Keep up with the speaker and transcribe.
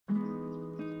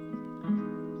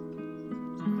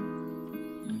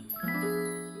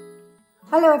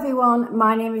Hello everyone,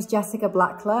 my name is Jecca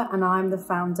Blackler and I'm the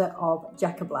founder of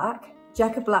Jecca Blac.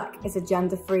 Jecca Blac is a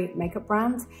gender-free makeup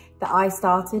brand that I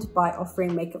started by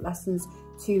offering makeup lessons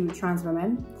to trans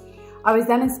women. I was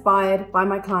then inspired by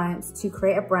my clients to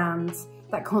create a brand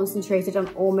that concentrated on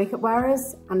all makeup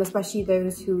wearers and especially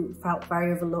those who felt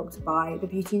very overlooked by the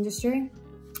beauty industry.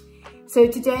 So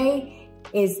today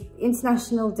is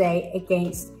International Day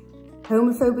Against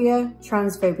Homophobia,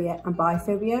 Transphobia and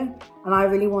Biphobia, and I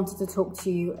really wanted to talk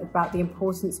to you about the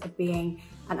importance of being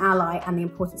an ally and the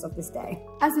importance of this day.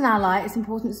 As an ally, it's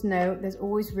important to know there's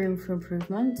always room for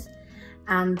improvement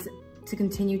and to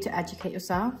continue to educate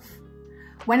yourself.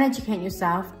 When educating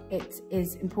yourself, it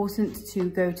is important to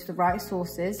go to the right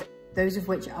sources, those of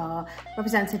which are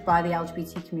represented by the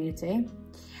LGBT community.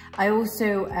 I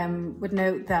also would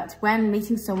note that when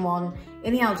meeting someone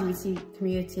in the LGBT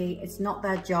community, it's not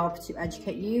their job to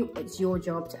educate you, it's your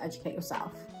job to educate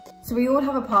yourself. So we all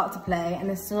have a part to play and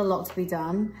there's still a lot to be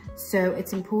done. So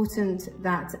it's important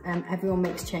that everyone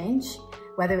makes change,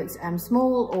 whether it's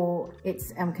small or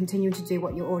it's continuing to do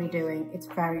what you're already doing. It's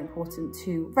very important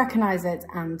to recognise it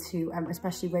and to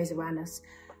especially raise awareness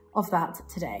of that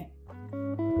today.